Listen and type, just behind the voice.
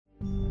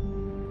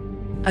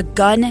a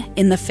gun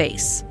in the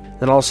face.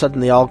 Then all of a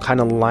sudden they all kind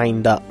of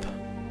lined up.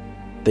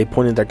 They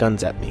pointed their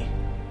guns at me.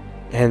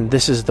 And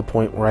this is the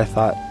point where I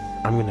thought,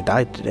 I'm going to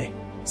die today.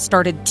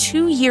 Started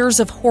 2 years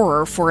of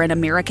horror for an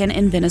American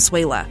in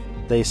Venezuela.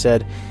 They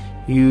said,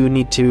 you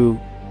need to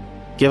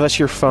give us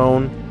your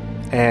phone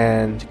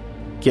and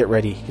get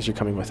ready because you're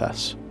coming with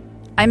us.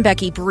 I'm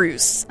Becky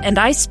Bruce, and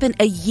I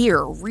spent a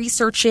year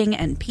researching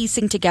and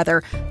piecing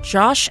together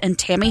Josh and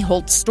Tammy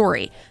Holt's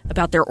story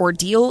about their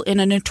ordeal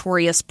in a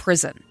notorious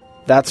prison.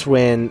 That's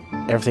when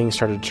everything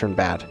started to turn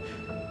bad.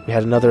 We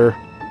had another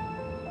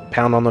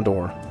pound on the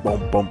door.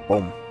 Boom, boom,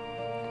 boom.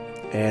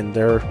 And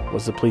there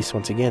was the police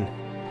once again.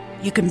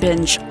 You can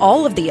binge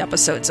all of the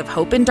episodes of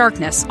Hope in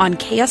Darkness on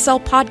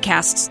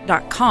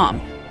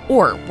kslpodcasts.com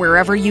or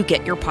wherever you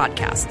get your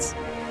podcasts.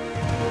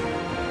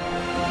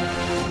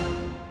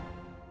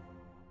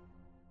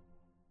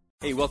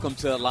 Hey, welcome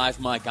to Live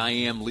Mike. I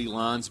am Lee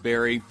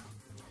Lonsberry.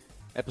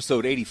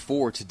 Episode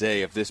 84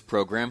 today of this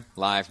program,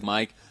 Live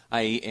Mike.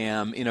 I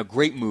am in a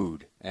great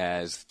mood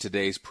as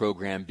today's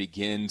program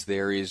begins.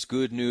 There is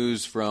good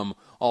news from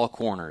all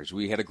corners.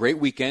 We had a great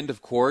weekend,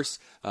 of course.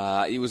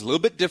 It was a little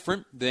bit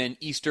different than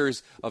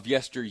Easter's of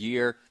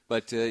yesteryear,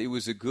 but it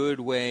was a good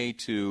way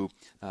to,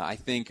 I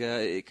think,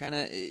 kind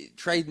of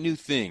try new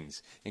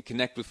things and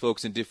connect with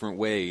folks in different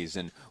ways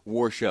and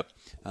worship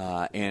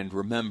and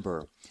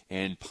remember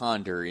and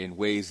ponder in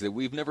ways that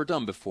we've never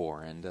done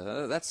before. And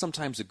that's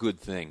sometimes a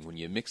good thing. When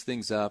you mix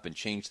things up and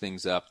change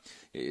things up,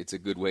 it's a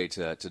good way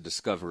to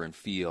discover and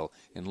feel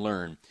and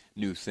learn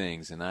new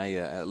things. And I,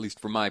 at least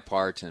for my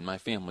part and my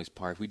family's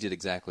part, we did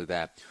exactly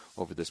that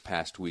over this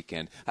past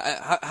weekend.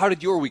 How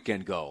did your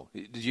weekend go?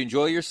 Did you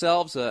enjoy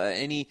yourselves?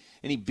 Any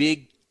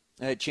big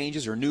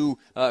changes or new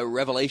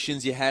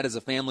revelations you had as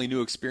a family,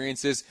 new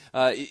experiences?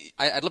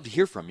 I'd love to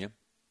hear from you.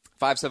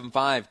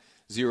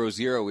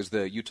 575-00 is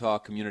the Utah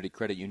Community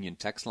Credit Union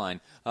text line.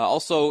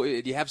 Also,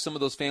 do you have some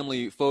of those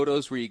family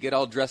photos where you get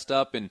all dressed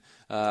up and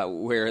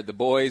where the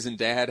boys and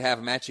dad have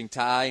a matching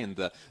tie and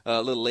the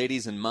little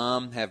ladies and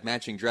mom have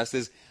matching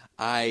dresses?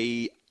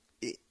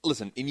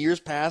 Listen, in years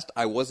past,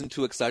 I wasn't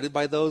too excited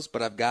by those,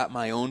 but I've got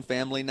my own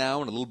family now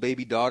and a little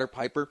baby daughter,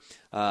 Piper.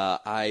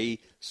 I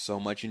so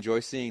much enjoy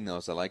seeing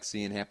those. I like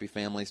seeing happy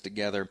families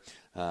together,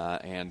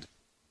 and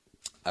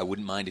I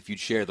wouldn't mind if you'd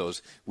share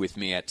those with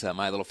me at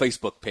my little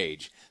Facebook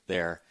page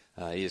there.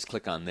 You just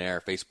click on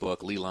there,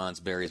 Facebook, Lee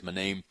Lonsberry is my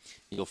name.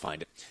 You'll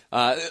find it.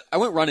 I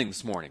went running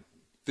this morning.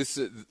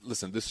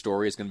 Listen, this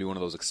story is going to be one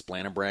of those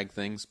explain-a-brag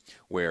things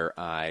where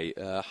I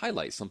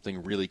highlight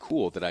something really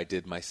cool that I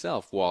did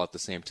myself while at the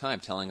same time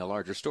telling a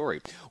larger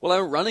story. Well, I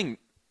went running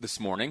this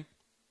morning.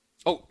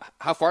 Oh,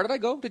 how far did I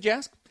go, did you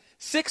ask?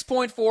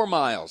 6.4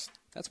 miles.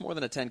 That's more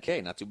than a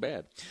 10K, not too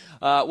bad.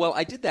 Well,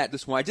 I did that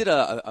this morning. I did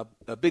a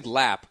big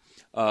lap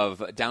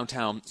of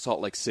downtown Salt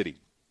Lake City.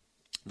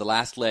 The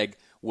last leg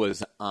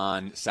was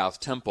on South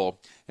Temple,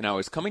 and I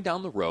was coming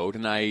down the road,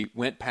 and I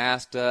went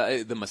past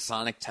the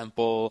Masonic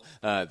Temple,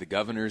 the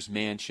Governor's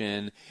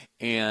Mansion,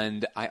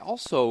 and I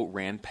also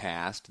ran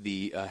past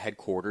the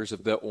headquarters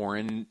of the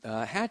Orrin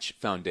Hatch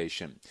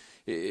Foundation.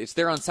 It's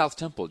there on South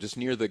Temple, just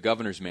near the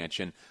Governor's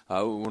Mansion,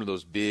 one of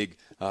those big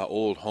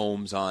old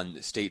homes on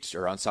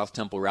South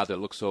Temple, rather. It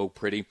looks so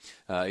pretty.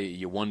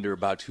 You wonder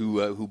about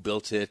who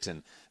built it,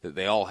 and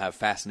they all have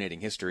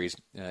fascinating histories.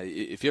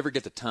 If you ever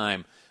get the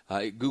time,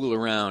 Google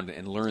around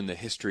and learn the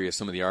history of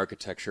some of the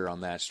architecture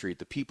on that street.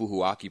 The people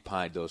who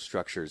occupied those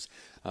structures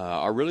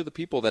are really the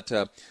people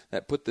that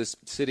put this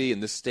city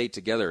and this state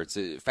together. It's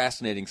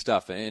fascinating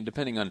stuff, and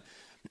depending on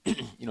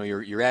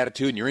your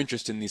attitude and your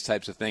interest in these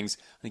types of things,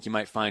 I think you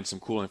might find some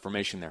cool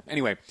information there.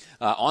 Anyway,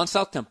 on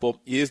South Temple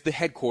is the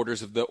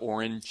headquarters of the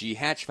Orrin G.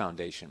 Hatch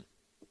Foundation.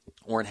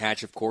 Orrin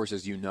Hatch, of course,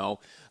 as you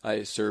know,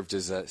 served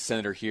as a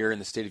senator here in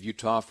the state of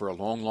Utah for a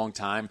long, long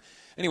time.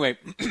 Anyway,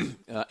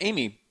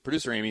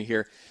 producer Amy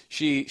here,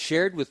 she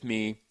shared with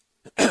me,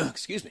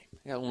 excuse me,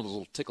 I got one of those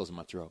little tickles in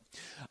my throat.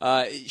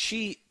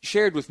 She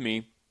shared with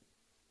me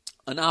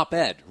an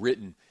op-ed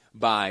written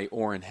by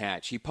Orrin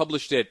Hatch. He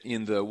published it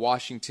in the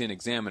Washington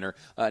Examiner.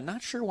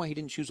 Not sure why he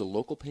didn't choose a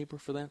local paper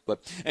for that,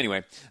 but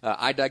anyway,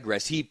 I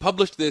digress. He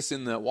published this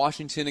in the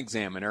Washington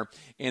Examiner,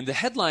 and the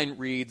headline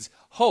reads,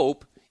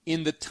 "Hope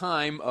in the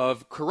Time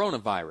of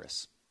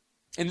Coronavirus."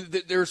 And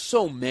there are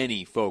so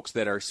many folks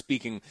that are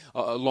speaking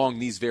along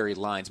these very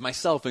lines,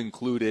 myself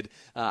included.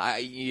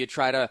 You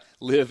try to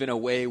live in a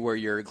way where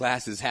your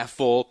glass is half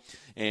full,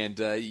 and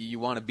you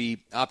want to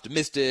be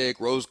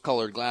optimistic,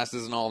 rose-colored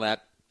glasses and all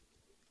that.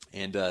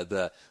 And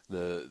the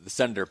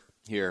senator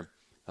here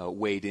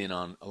weighed in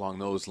along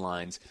those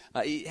lines.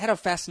 He had a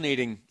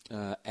fascinating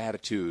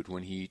attitude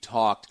when he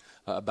talked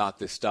about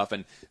this stuff.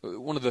 And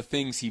one of the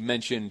things he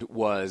mentioned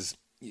was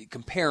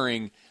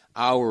comparing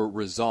our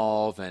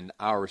resolve and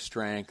our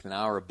strength and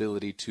our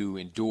ability to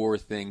endure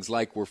things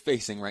like we're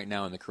facing right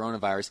now in the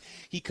coronavirus.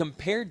 He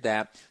compared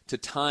that to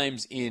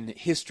times in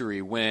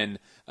history when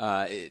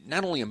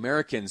not only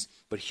Americans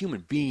but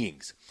human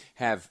beings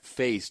have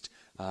faced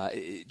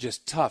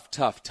just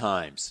tough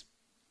times.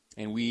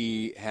 and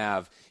we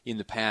have in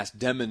the past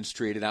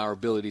demonstrated our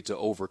ability to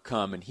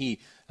overcome. And he,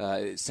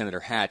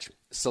 Senator Hatch,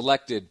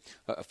 selected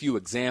a few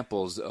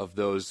examples of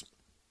those.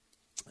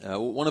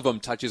 One of them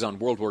touches on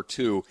World War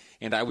II,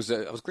 and I was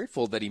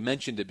grateful that he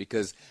mentioned it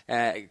because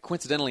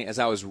coincidentally, as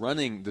I was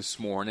running this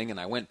morning and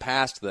I went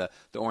past the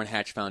Orrin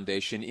Hatch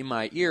Foundation, in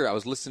my ear I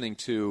was listening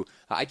to,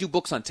 I do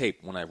books on tape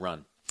when I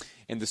run,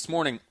 and this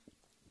morning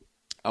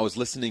I was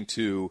listening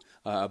to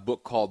a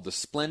book called The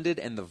Splendid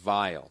and the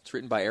Vile. It's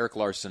written by Eric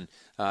Larson.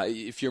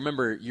 If you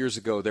remember years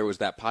ago, there was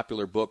that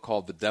popular book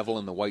called The Devil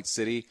in the White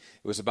City.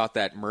 It was about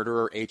that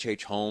murderer,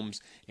 H.H.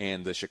 Holmes,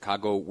 and the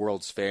Chicago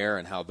World's Fair,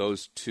 and how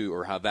those two,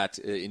 or how that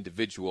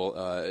individual,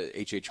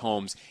 H.H.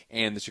 Holmes,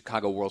 and the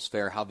Chicago World's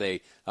Fair, how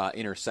they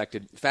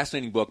intersected.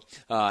 Fascinating book.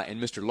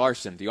 And Mr.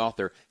 Larson, the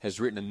author, has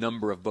written a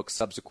number of books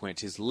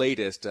subsequent. His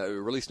latest,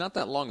 released not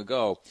that long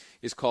ago,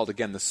 is called,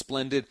 again, The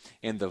Splendid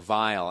and the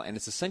Vile. And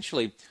it's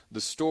essentially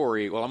the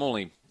story, well, I'm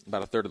only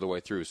about a third of the way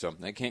through, so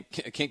I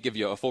can't give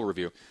you a full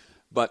review.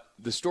 But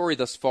the story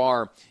thus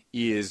far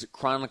is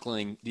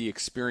chronicling the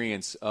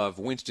experience of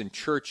Winston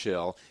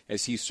Churchill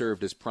as he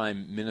served as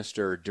Prime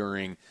Minister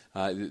during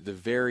the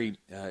very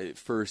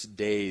first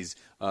days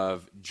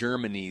of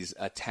Germany's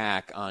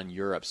attack on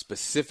Europe,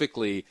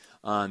 specifically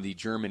on the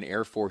German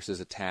Air Force's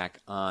attack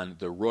on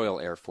the Royal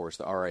Air Force,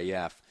 the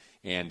RAF,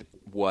 and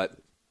what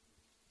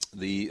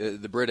the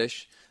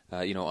British,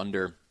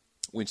 under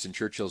Winston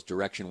Churchill's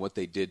direction, what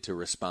they did to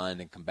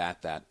respond and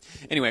combat that.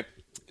 Anyway,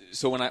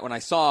 so when I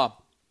saw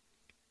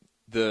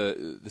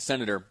the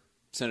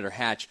Senator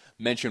Hatch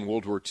mention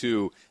World War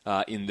II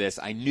in this,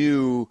 I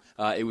knew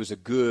it was a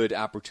good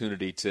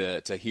opportunity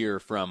to hear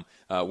from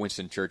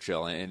Winston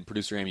Churchill. And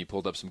producer Amy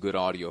pulled up some good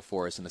audio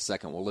for us in a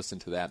second. We'll listen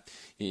to that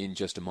in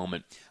just a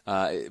moment.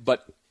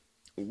 But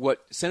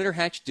what Senator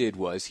Hatch did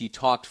was he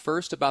talked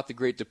first about the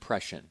Great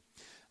Depression,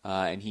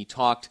 and he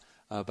talked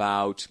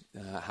about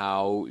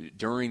how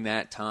during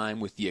that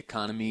time, with the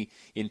economy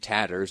in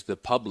tatters, the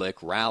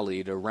public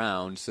rallied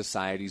around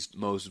society's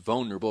most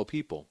vulnerable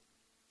people.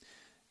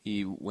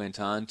 He went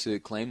on to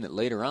claim that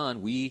later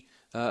on we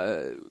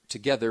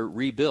together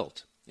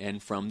rebuilt,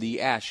 and from the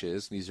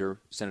ashes, these are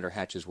Senator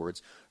Hatch's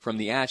words, from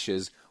the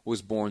ashes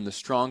was born the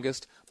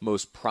strongest,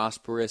 most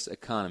prosperous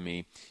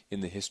economy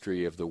in the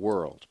history of the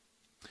world.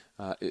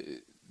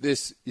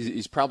 This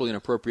is probably an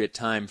appropriate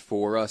time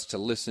for us to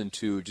listen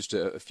to just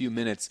a few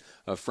minutes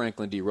of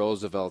Franklin D.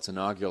 Roosevelt's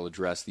inaugural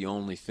address. The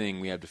only thing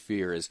we have to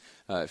fear is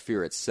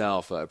fear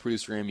itself.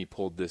 Producer Amy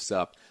pulled this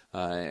up,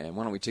 and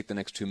why don't we take the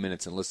next 2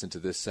 minutes and listen to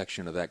this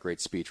section of that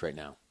great speech right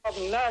now. Of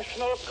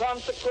national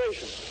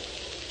consecration.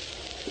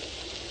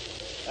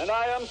 And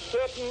I am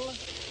certain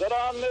that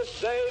on this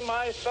day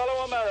my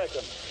fellow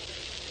Americans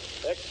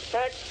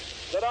expect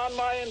that on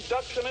my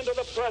induction into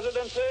the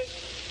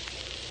presidency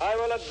I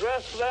will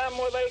address them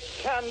with a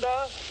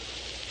candor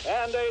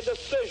and a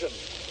decision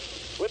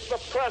which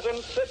the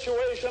present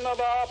situation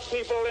of our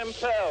people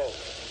impels.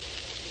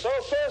 So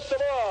first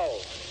of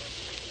all,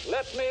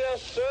 let me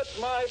assert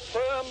my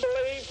firm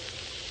belief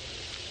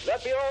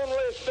that the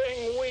only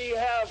thing we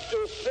have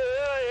to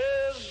fear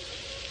is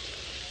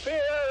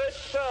fear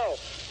itself.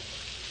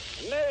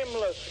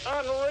 Nameless,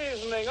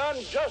 unreasoning,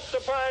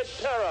 unjustified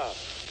terror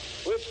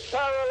which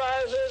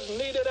paralyzes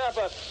needed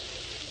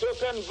efforts to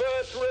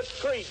convert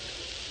retreat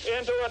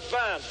into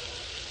advance.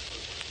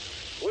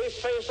 We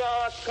face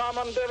our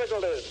common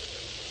difficulties.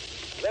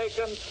 They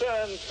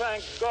concern,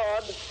 thank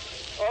God,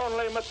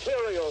 only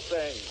material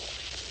things.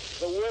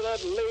 The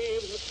withered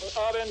leaves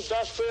of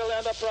industrial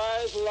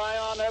enterprise lie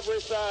on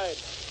every side.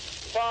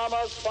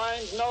 Farmers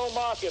find no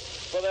market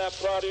for their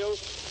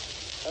produce,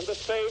 and the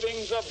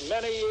savings of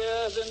many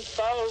years in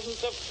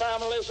thousands of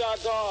families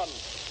are gone.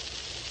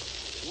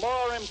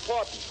 More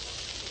important,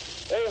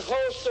 a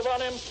host of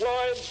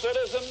unemployed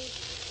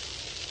citizens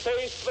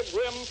face the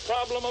grim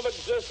problem of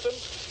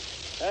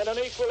existence, and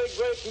an equally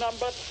great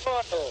number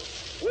toil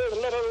with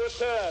little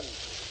return.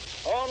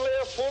 Only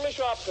a foolish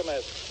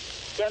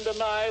optimist can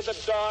deny the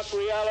dark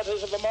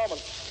realities of the moment.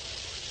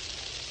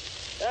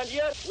 And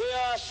yet we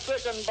are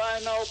stricken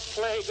by no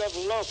plague of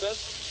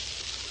locusts.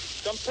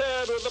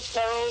 Compared with the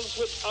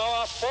perils which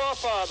our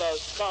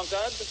forefathers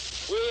conquered,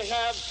 we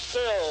have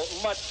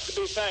still much to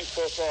be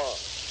thankful for.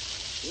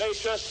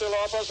 Nature still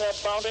offers her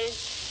bounty,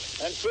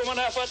 and human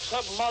efforts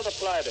have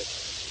multiplied it.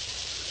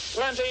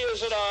 Plenty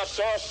is at our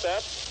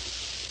doorstep.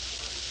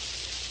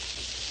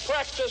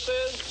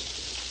 Practices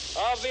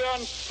of the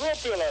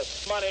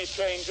unscrupulous money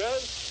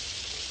changers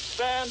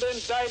stand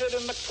indicted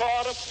in the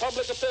court of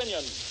public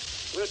opinion,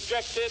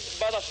 rejected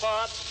by the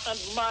hearts and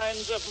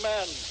minds of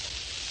men.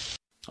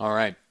 All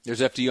right,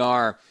 there's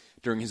FDR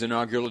during his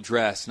inaugural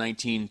address,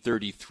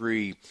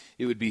 1933.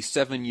 It would be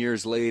 7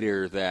 years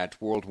later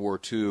that World War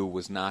II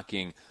was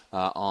knocking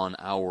on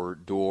our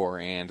door,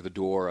 and the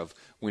door of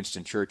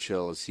Winston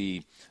Churchill as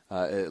he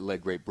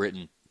led Great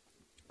Britain.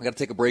 We've got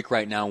to take a break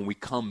right now. When we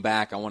come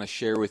back, I want to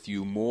share with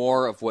you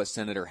more of what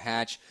Senator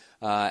Hatch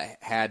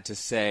had to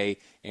say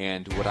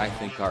and what I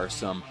think are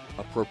some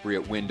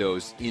appropriate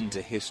windows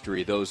into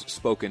history, those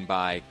spoken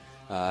by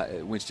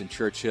Winston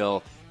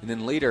Churchill And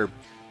then later,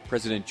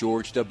 President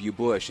George W.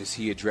 Bush, as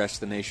he addressed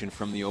the nation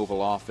from the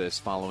Oval Office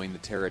following the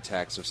terror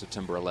attacks of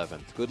September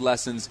 11th. Good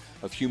lessons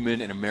of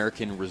human and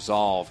American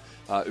resolve,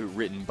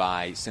 written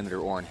by Senator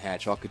Orrin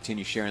Hatch. I'll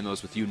continue sharing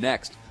those with you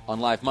next on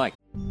Live Mike.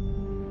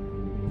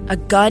 A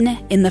gun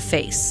in the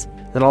face.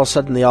 Then all of a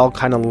sudden, they all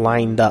kind of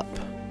lined up.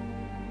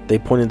 They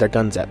pointed their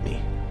guns at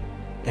me.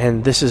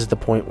 And this is the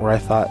point where I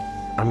thought,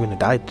 I'm going to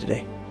die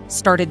today.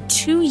 Started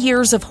 2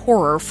 years of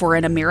horror for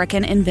an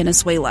American in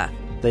Venezuela.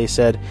 They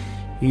said,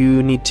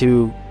 you need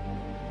to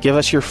give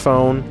us your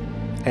phone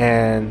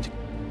and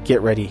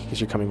get ready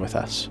because you're coming with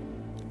us.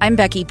 I'm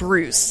Becky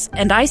Bruce,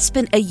 and I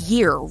spent a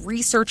year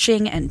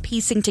researching and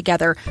piecing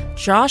together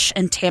Josh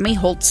and Tammy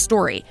Holt's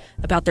story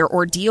about their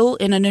ordeal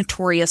in a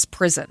notorious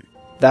prison.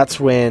 That's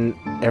when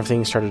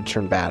everything started to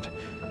turn bad.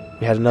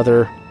 We had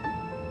another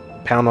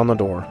pound on the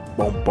door.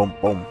 Boom, boom,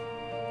 boom.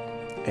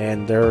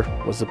 And there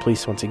was the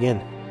police once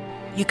again.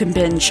 You can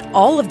binge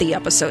all of the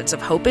episodes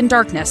of Hope and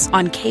Darkness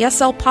on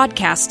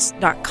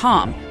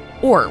KSLpodcasts.com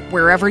or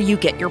wherever you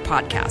get your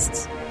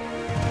podcasts.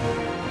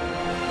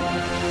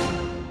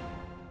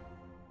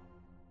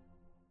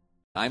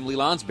 I'm Lee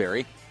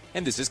Lonsberry,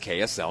 and this is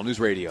KSL News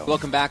Radio.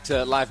 Welcome back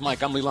to Live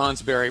Mike. I'm Lee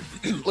Lonsberry.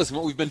 Listen,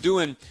 what we've been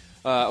doing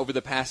over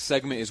the past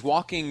segment is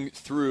walking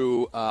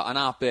through an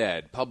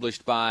op-ed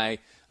published by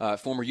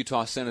former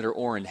Utah Senator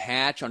Orrin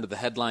Hatch under the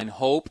headline,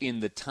 Hope in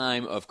the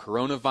Time of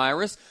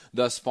Coronavirus.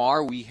 Thus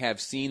far, we have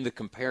seen the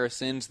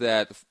comparisons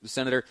that the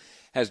senator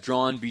has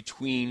drawn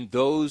between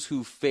those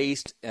who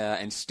faced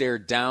and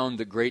stared down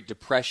the Great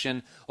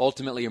Depression,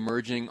 ultimately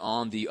emerging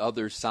on the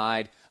other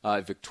side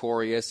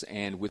victorious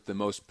and with the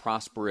most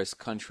prosperous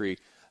country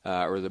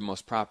or the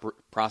most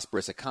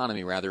prosperous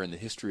economy, rather, in the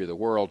history of the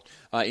world.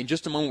 In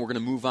just a moment, we're going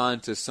to move on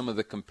to some of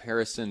the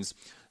comparisons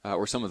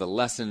or some of the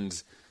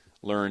lessons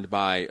learned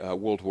by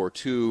World War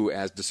II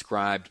as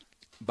described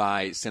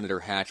by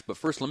Senator Hatch. But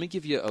first, let me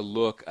give you a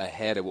look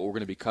ahead at what we're going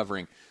to be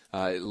covering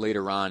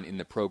later on in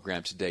the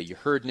program today. You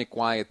heard Nick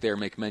Wyatt there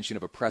make mention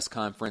of a press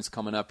conference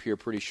coming up here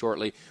pretty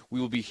shortly.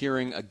 We will be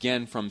hearing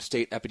again from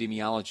state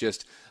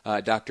epidemiologist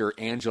Dr.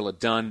 Angela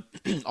Dunn.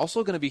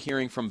 Also going to be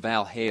hearing from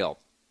Val Hale.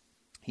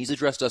 He's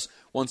addressed us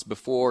once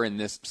before in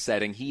this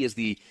setting. He is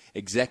the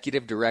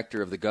executive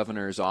director of the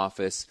Governor's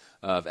Office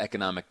of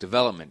Economic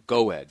Development,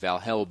 GOED. Val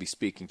Hale will be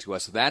speaking to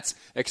us. So that's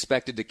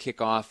expected to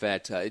kick off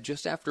at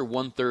just after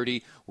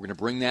 1:30. We're going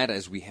to bring that,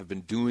 as we have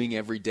been doing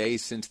every day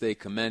since they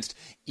commenced,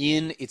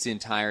 in its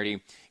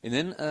entirety. And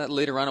then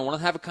later on, I want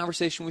to have a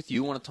conversation with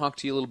you. I want to talk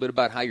to you a little bit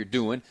about how you're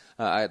doing.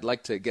 I'd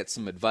like to get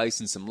some advice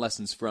and some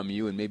lessons from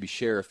you and maybe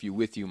share a few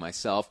with you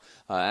myself.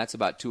 That's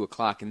about 2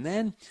 o'clock. And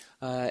then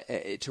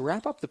to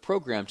wrap up the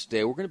program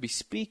today, we're going to be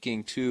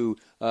speaking to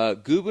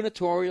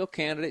gubernatorial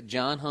candidate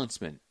Jon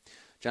Huntsman.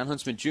 Jon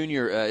Huntsman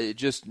Jr.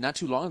 Just not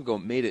too long ago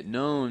made it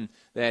known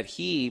that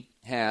he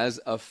has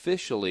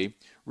officially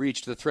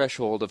reached the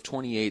threshold of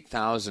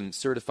 28,000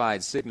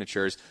 certified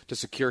signatures to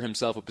secure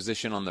himself a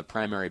position on the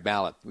primary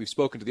ballot. We've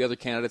spoken to the other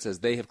candidates as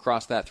they have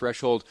crossed that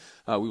threshold.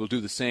 We will do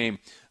the same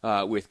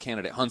with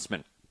candidate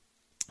Huntsman.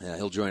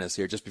 He'll join us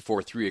here just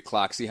before 3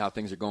 o'clock, see how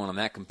things are going on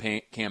that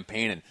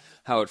campaign and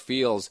how it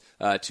feels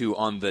to,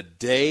 on the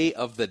day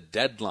of the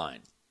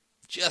deadline,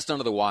 just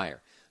under the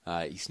wire,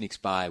 he sneaks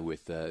by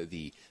with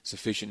the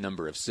sufficient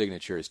number of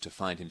signatures to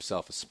find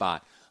himself a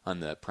spot on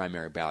the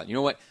primary ballot. You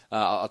know what?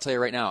 I'll tell you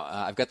right now,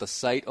 I've got the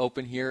site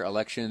open here,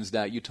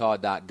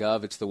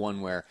 elections.utah.gov. It's the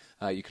one where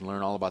you can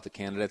learn all about the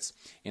candidates.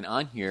 And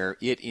on here,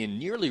 it in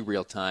nearly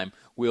real time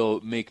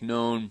will make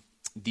known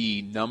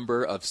the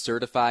number of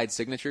certified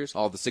signatures,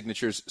 all the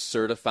signatures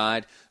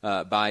certified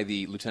by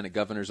the Lieutenant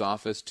Governor's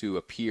office to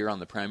appear on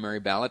the primary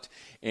ballot.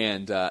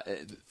 And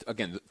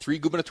again, 3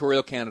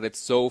 gubernatorial candidates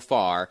so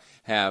far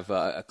have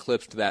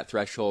eclipsed that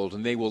threshold,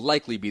 and they will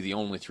likely be the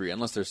only 3,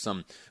 unless there's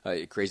some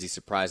crazy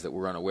surprise that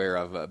we're unaware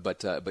of.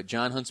 But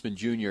Jon Huntsman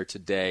Jr.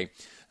 today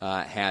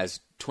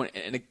has 20,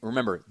 and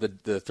remember,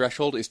 the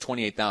threshold is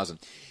 28,000.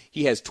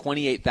 He has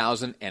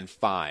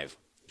 28,005.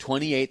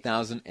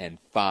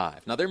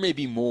 28,005. Now, there may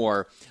be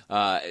more,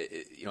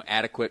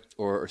 adequate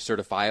or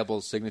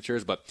certifiable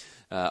signatures, but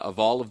of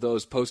all of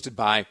those posted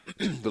by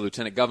the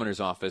Lieutenant Governor's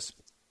office,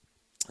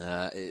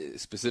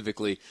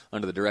 specifically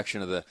under the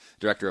direction of the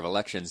Director of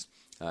Elections,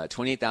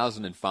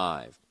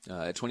 28,005.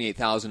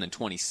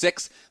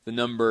 28,026, the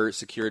number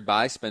secured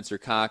by Spencer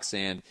Cox,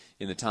 and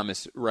in the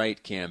Thomas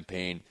Wright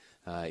campaign,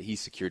 he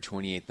secured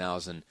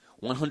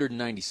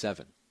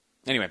 28,197.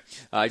 Anyway,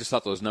 I just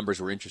thought those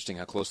numbers were interesting,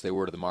 how close they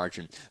were to the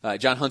margin.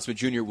 Jon Huntsman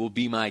Jr. will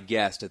be my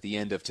guest at the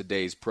end of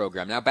today's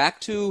program. Now, back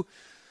to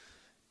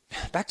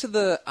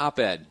the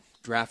op-ed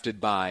drafted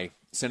by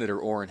Senator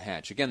Orrin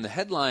Hatch. Again, the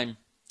headline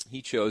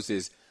he chose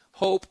is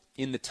Hope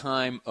in the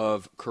Time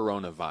of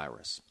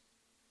Coronavirus.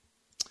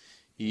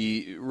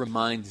 He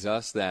reminds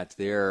us that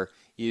there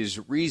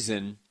is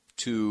reason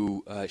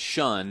to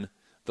shun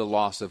the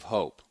loss of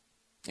hope.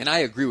 And I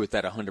agree with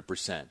that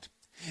 100%.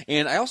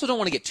 And I also don't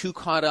want to get too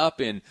caught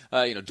up in,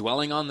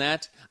 dwelling on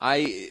that.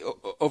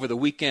 Over the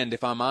weekend,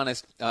 if I'm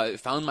honest,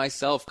 found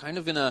myself kind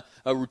of in a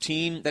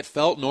routine that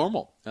felt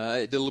normal.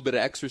 I did a little bit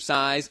of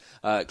exercise,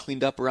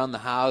 cleaned up around the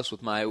house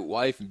with my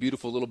wife and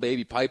beautiful little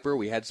baby Piper.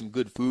 We had some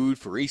good food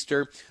for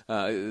Easter.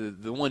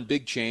 The one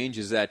big change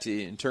is that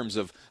in terms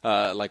of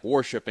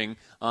worshiping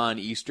on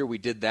Easter, we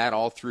did that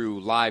all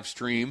through live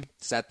stream,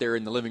 sat there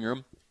in the living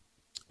room,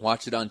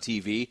 watched it on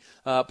TV,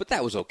 but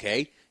that was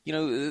okay.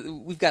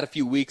 We've got a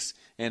few weeks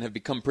and have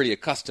become pretty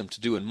accustomed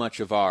to doing much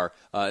of our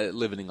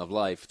living of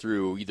life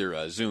through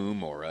either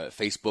Zoom or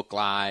Facebook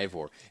Live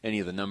or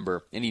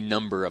any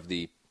number of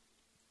the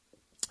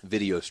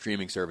video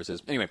streaming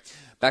services. Anyway,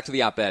 back to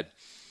the op-ed.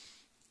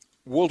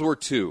 World War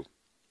II.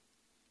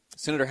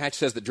 Senator Hatch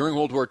says that during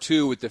World War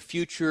II, with the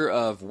future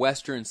of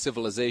Western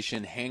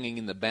civilization hanging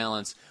in the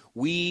balance,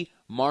 we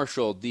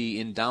marshaled the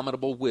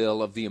indomitable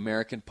will of the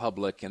American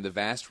public and the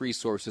vast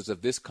resources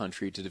of this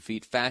country to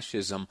defeat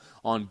fascism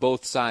on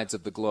both sides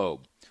of the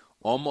globe.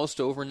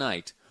 Almost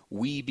overnight,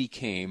 we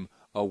became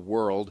a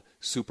world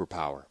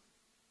superpower.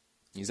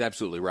 He's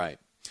absolutely right.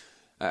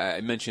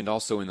 I mentioned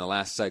also in the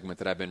last segment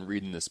that I've been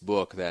reading this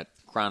book that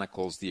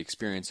chronicles the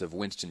experience of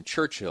Winston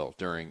Churchill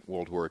during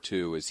World War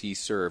II as he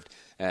served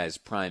as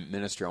Prime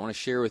Minister. I want to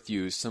share with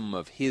you some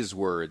of his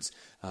words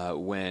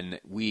when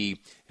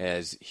we,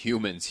 as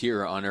humans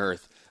here on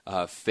Earth,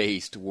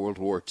 faced World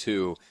War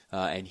II,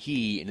 and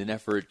he, in an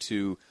effort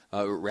to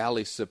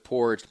rally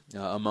support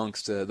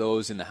amongst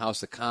those in the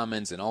House of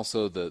Commons and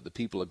also the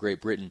people of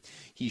Great Britain,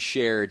 he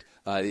shared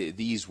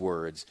these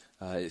words,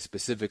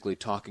 specifically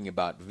talking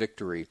about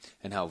victory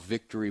and how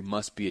victory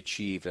must be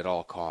achieved at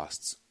all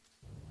costs.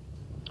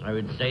 I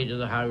would say to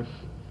the House,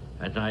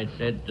 as I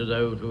said to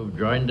those who have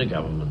joined the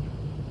government,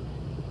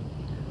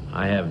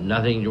 I have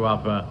nothing to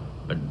offer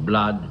but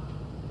blood,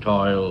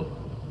 toil,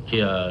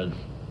 tears,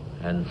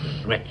 and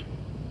sweat.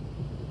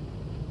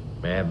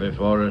 We have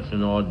before us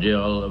an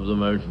ordeal of the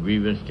most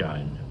grievous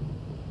kind.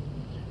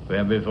 We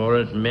have before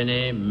us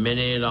many,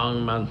 many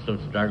long months of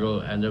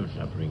struggle and of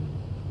suffering.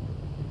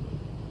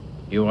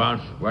 You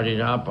ask, what is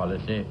our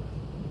policy?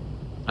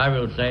 I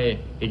will say,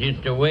 it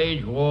is to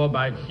wage war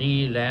by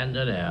sea, land,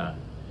 and air,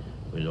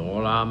 with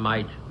all our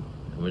might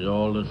and with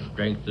all the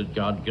strength that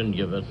God can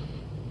give us,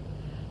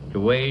 to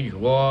wage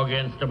war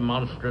against a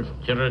monstrous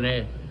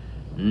tyranny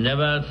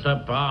never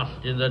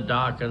surpassed in the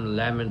dark and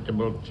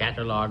lamentable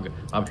catalogue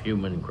of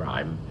human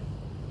crime.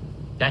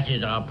 That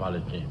is our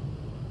policy.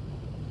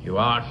 You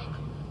ask,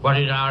 what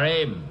is our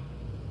aim?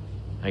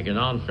 I can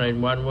answer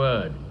in one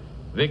word,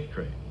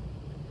 victory.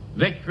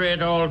 Victory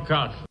at all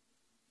costs.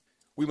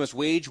 We must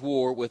wage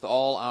war with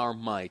all our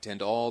might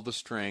and all the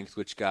strength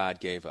which God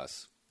gave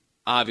us.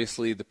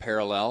 Obviously, the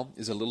parallel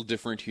is a little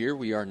different here.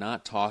 We are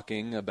not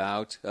talking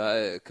about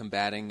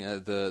combating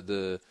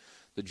the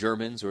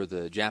Germans or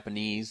the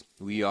Japanese.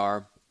 We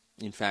are,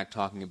 in fact,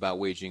 talking about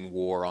waging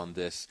war on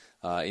this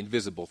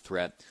invisible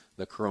threat,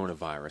 the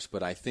coronavirus.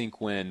 But I think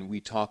when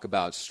we talk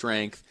about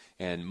strength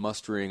and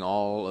mustering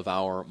all of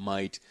our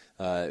might,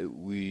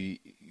 we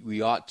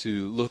ought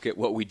to look at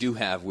what we do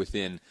have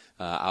within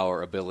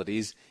our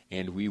abilities,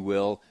 and we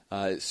will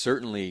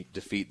certainly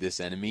defeat this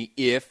enemy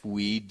if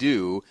we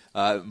do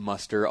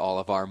muster all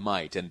of our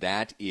might. And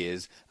that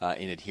is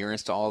in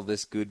adherence to all of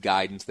this good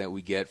guidance that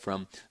we get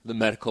from the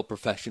medical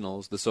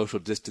professionals, the social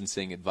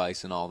distancing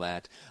advice and all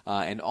that.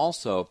 And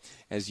also,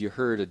 as you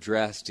heard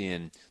addressed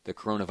in the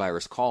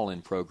coronavirus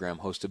call-in program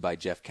hosted by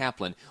Jeff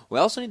Kaplan, we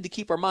also need to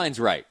keep our minds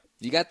right.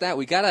 You got that?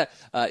 We got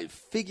to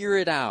figure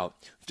it out,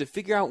 to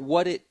figure out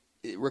what it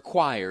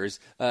requires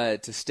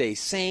to stay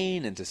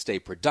sane and to stay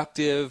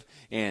productive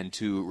and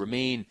to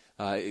remain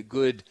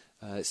good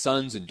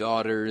sons and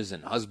daughters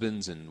and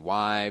husbands and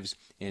wives,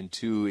 and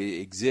to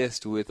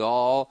exist with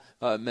all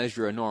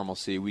measure of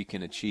normalcy we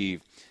can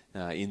achieve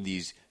in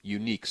these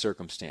unique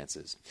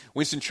circumstances.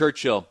 Winston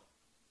Churchill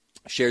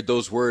shared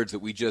those words that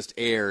we just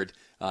aired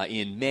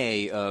in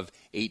May of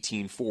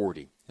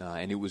 1840,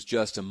 and it was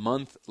just a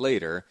month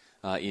later,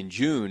 in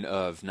June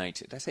of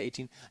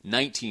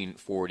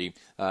 1940,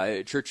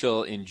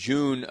 Churchill in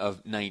June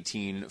of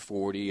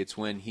 1940, it's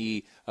when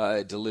he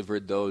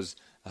delivered those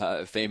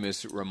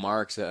famous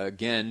remarks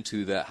again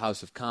to the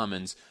House of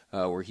Commons,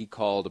 where he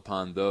called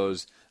upon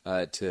those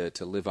to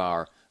live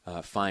our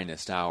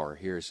finest hour.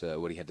 Here's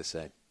what he had to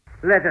say.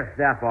 Let us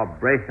therefore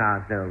brace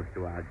ourselves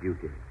to our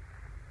duty,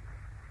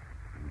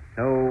 and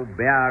so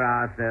bear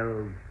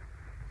ourselves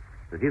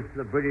that if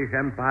the British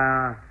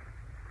Empire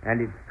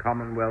and its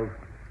Commonwealth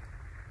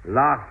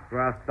last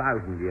for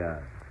 1,000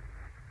 years,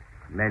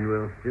 men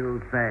will still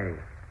say,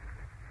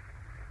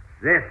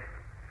 this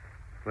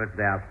was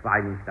their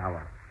finest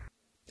hour.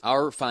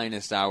 Our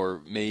finest hour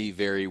may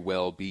very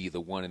well be the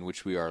one in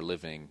which we are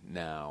living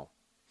now.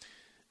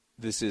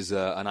 This is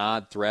an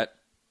odd threat.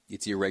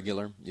 It's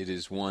irregular. It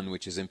is one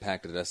which has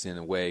impacted us in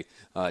a way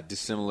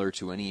dissimilar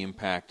to any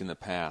impact in the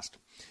past.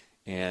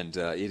 And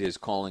it is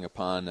calling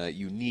upon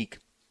unique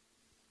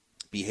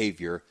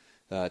behavior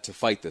to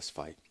fight this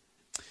fight.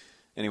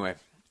 Anyway,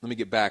 let me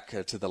get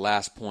back to the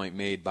last point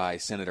made by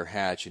Senator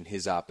Hatch in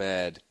his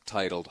op-ed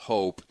titled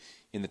Hope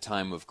in the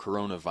Time of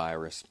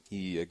Coronavirus.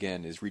 He,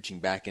 again, is reaching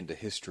back into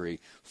history,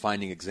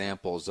 finding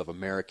examples of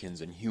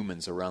Americans and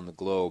humans around the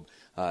globe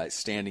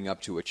standing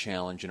up to a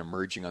challenge and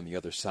emerging on the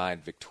other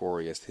side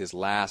victorious. His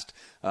last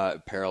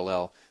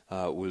parallel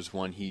was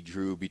one he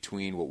drew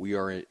between what we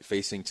are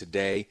facing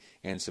today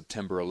and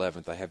September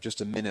 11th. I have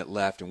just a minute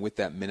left, and with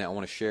that minute, I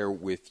want to share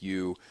with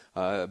you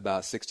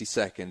about 60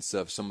 seconds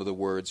of some of the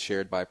words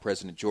shared by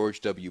President George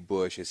W.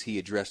 Bush as he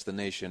addressed the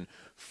nation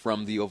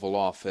from the Oval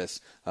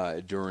Office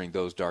during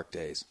those dark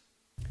days.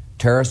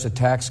 Terrorist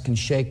attacks can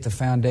shake the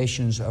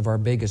foundations of our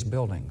biggest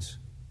buildings,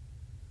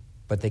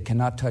 but they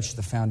cannot touch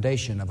the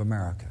foundation of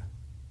America.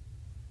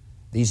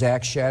 These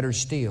acts shatter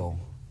steel,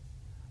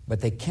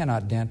 but they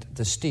cannot dent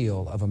the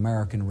steel of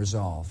American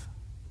resolve.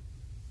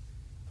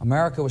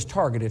 America was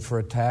targeted for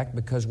attack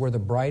because we're the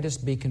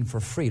brightest beacon for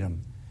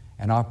freedom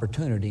and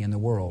opportunity in the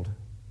world,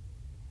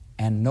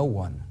 and no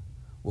one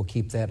will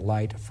keep that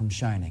light from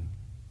shining.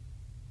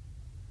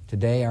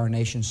 Today, our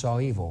nation saw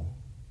evil,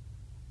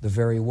 the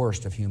very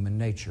worst of human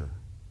nature,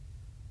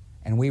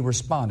 and we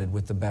responded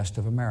with the best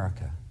of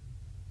America,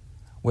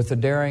 with the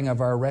daring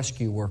of our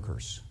rescue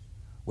workers,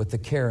 with the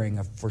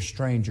caring for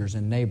strangers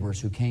and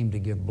neighbors who came to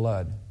give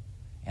blood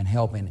and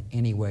help in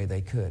any way they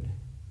could.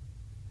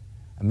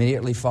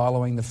 Immediately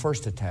following the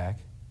first attack,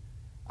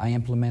 I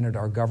implemented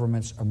our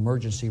government's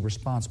emergency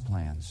response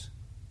plans.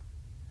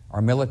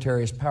 Our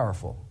military is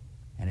powerful,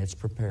 and it's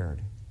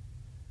prepared.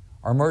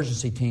 Our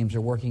emergency teams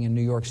are working in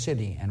New York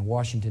City and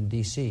Washington,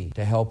 D.C.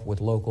 to help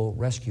with local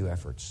rescue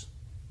efforts.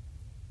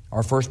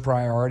 Our first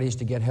priority is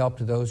to get help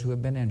to those who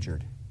have been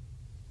injured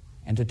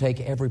and to take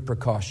every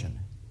precaution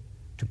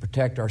to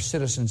protect our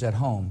citizens at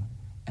home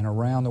and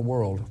around the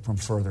world from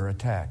further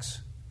attacks.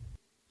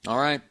 All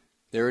right,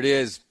 there it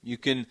is. You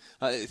can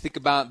think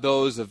about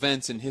those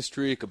events in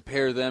history,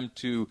 compare them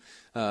to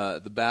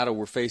the battle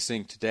we're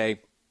facing today,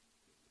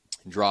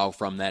 and draw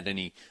from that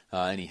any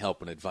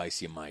help and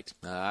advice you might.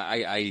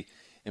 I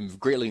am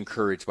greatly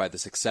encouraged by the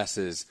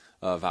successes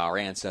of our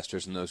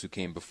ancestors and those who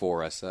came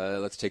before us.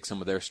 Let's take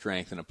some of their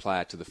strength and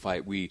apply it to the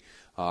fight we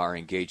are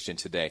engaged in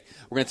today.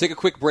 We're going to take a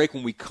quick break.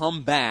 When we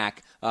come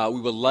back,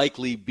 we will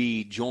likely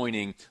be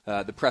joining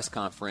the press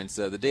conference,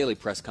 the daily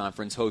press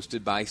conference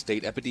hosted by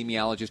state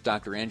epidemiologist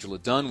Dr. Angela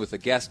Dunn, with a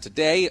guest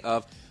today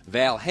of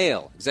Val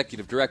Hale,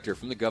 Executive Director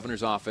from the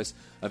Governor's Office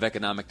of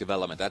Economic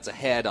Development. That's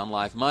ahead on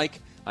Live Mike.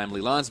 I'm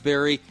Lee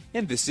Lonsberry,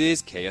 and this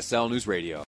is KSL News Radio.